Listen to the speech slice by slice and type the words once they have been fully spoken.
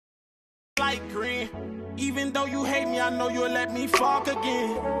like green. Even though you hate me, I know you'll let me fuck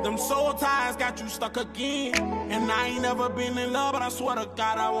again. Them soul ties got you stuck again. And I ain't never been in love, but I swear to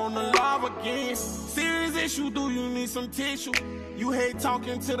God I wanna love again. Serious issue, do you need some tissue? You hate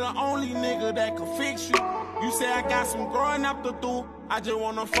talking to the only nigga that could fix you. You say I got some growing up to do. I just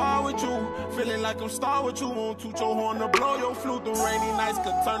wanna fall with you. Feeling like I'm star with you. Want to your horn to blow your flute. The rainy nights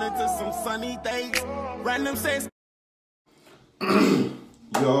could turn into some sunny days. Random sex.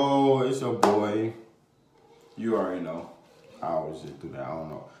 Yo, it's your boy. You already know. I always just do that. I don't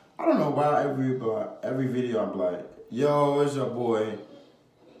know why every video I'm like, yo, it's your boy.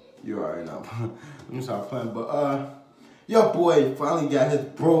 You already know. Let me stop playing. But your boy finally got his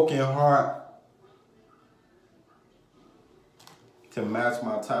broken heart to match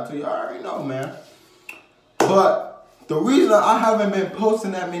my tattoo. You already know, man. But the reason I haven't been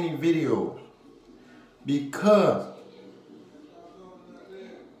posting that many videos because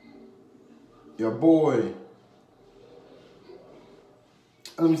your boy.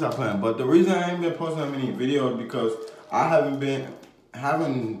 Let me stop playing. But the reason I ain't been posting that many videos because I haven't been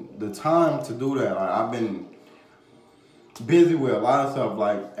having the time to do that. Like, I've been busy with a lot of stuff.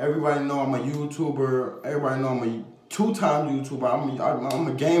 Like, everybody know I'm a YouTuber. Everybody know I'm a two-time YouTuber. I'm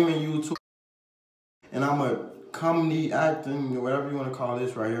a gaming YouTuber. And I'm a comedy acting, whatever you want to call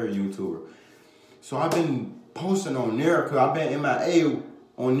this right here, YouTuber. So I've been posting on there because I've been MIA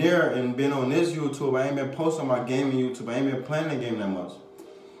on there and been on this YouTube. I ain't been posting my gaming YouTube. I ain't been playing the game that much.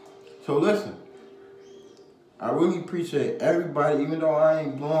 So listen, I really appreciate everybody, even though I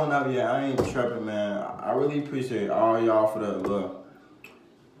ain't blowing up yet, I ain't tripping, man. I really appreciate all y'all for the look.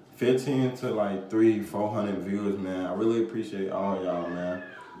 15 to like 300-400 views, man. I really appreciate all y'all, man.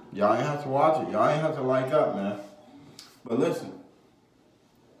 Y'all ain't have to watch it. Y'all ain't have to like up, man. But listen,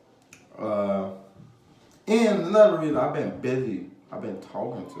 and another reason, I've been busy. I've been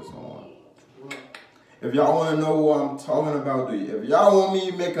talking to someone. If y'all want to know what I'm talking about, if y'all want me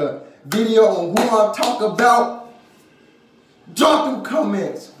to make a video on who I'm talking about, drop them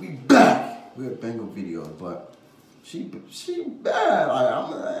comments. We back. We're a Bengal video, but she bad.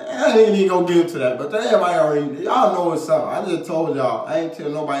 I ain't even gonna get into that, but everybody already, y'all know what's up. I just told y'all. I ain't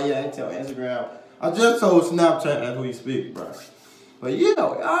tell nobody yet. I ain't tell Instagram. I just told Snapchat as we speak, bro. But yeah,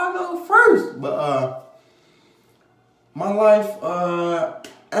 y'all know first. But my life,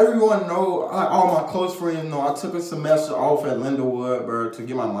 everyone know, all my close friends know, I took a semester off at Lindenwood, bro, to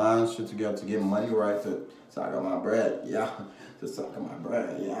get my mind shit together, to get money right, to suck on my bread, yeah. To suck on my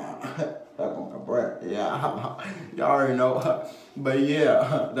bread, yeah. Suck on my bread, yeah. Y'all already know. But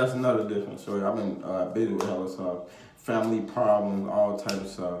yeah, that's another different story. I've been busy with hella stuff. Family problems, all type of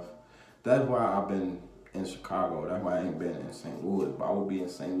stuff. That's why I've been in Chicago. That's why I ain't been in St. Louis. But I will be in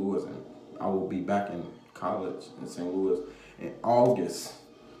St. Louis, and I will be back in college in St. Louis in August.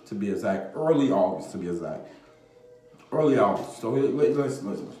 To be exact, early August to be exact. Early August. So wait,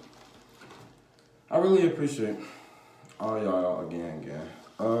 listen. I really appreciate all y'all again.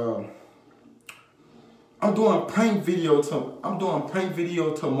 I'm doing a prank video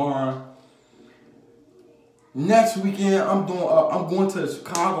tomorrow. Next weekend I'm going to the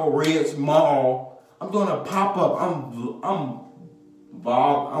Chicago Reds Mall. I'm doing a pop-up. I'm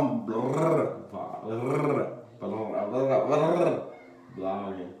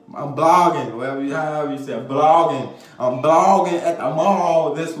blogging, whatever you said, blogging. I'm blogging at the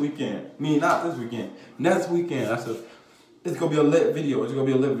mall this weekend. Not this weekend. Next weekend. It's gonna be a lit video.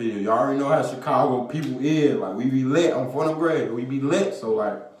 Y'all already know how Chicago people is. Like, we be lit. I'm from the grade. We be lit. So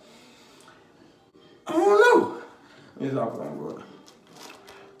like, I don't know. It's all fun, bro.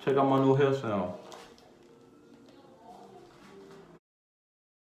 Check out my new hairstyle.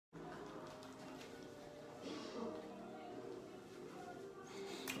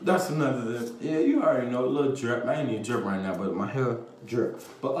 That's another, yeah, you already know, a little drip. I ain't need drip right now, but my hair drip.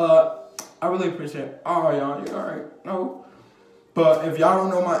 But I really appreciate all y'all. You already know. But if y'all don't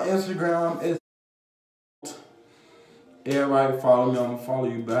know my Instagram, it's everybody follow me. I'm gonna follow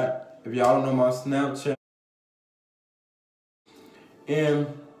you back. If y'all don't know my Snapchat, and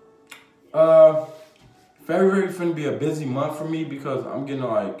February finna be a busy month for me because I'm getting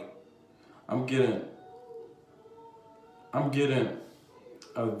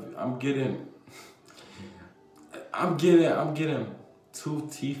 2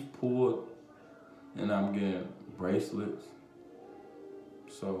 teeth pulled, and I'm getting bracelets.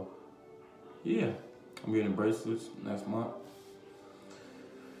 So yeah, I'm getting bracelets next month.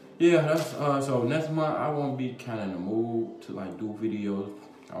 Yeah, that's so next month I won't be kind of in the mood to like do videos.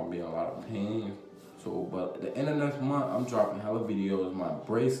 I'll be in a lot of pain. So, but at the end of next month, I'm dropping hella videos. My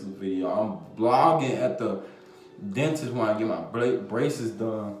braces video. I'm blogging at the dentist when I get my braces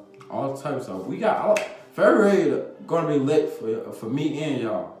done. all types of stuff. We got February gonna be lit for me and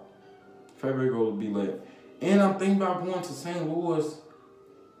y'all. February gonna be lit. And I'm thinking about going to St. Louis,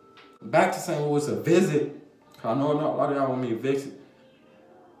 back to St. Louis to visit. Cause I know a lot of y'all want me to visit.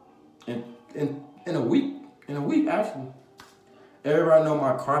 In a week actually. Everybody know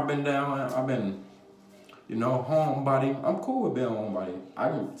my car been down. I've been, you know, homebody. I'm cool with being homebody. I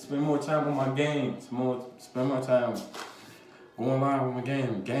can spend more time on my game, spend more time going live on my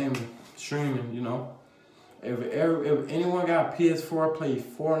game streaming, you know. If anyone got PS4, play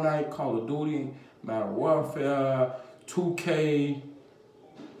Fortnite, Call of Duty, Modern Warfare, 2K,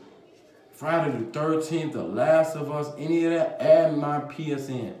 Friday the 13th, The Last of Us, any of that, add my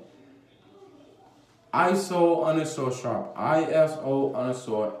PSN. ISO_sharp. ISO_SHARP.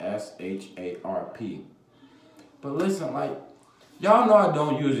 But listen, like, y'all know I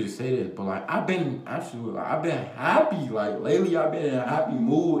don't usually say this, but like I've been happy. Like lately I've been in a happy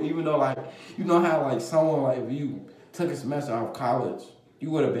mood, even though like, you know how like someone like if you took a semester out of college, you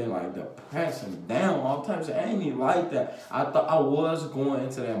would have been like depressed and down, all types of, I ain't even like that. I thought I was going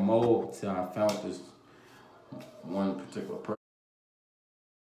into that mode till I found this one particular person.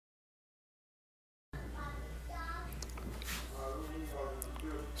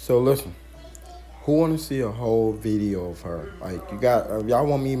 So listen, who want to see a whole video of her? Like, if y'all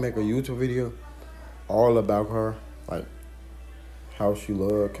want me to make a YouTube video all about her, like how she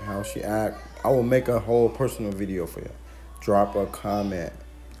look, how she act, I will make a whole personal video for you. Drop a comment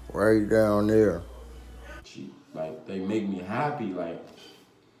right down there. Like, they make me happy. Like,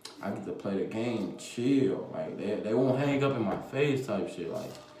 I get to play the game, chill. Like, they won't hang up in my face type shit.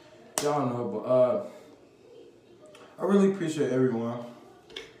 Like, y'all know, but I really appreciate everyone.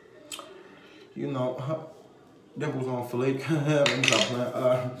 You know, dimples on flake.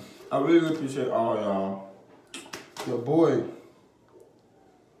 I really appreciate all y'all. Your boy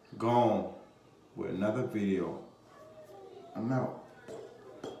gone with another video. I'm out.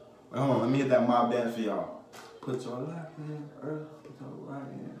 Wait, hold on, let me hit that mob dance for y'all. Put your left hand, earth, put your right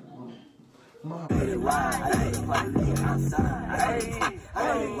hand. Mob.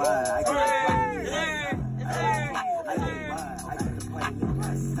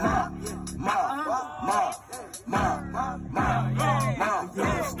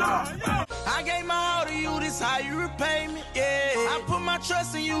 I gave my all to you, this how you repay me, yeah. I put my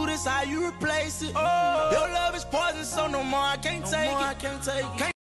trust in you, this how you replace it. Oh, your love is poison, so no more I can't take it.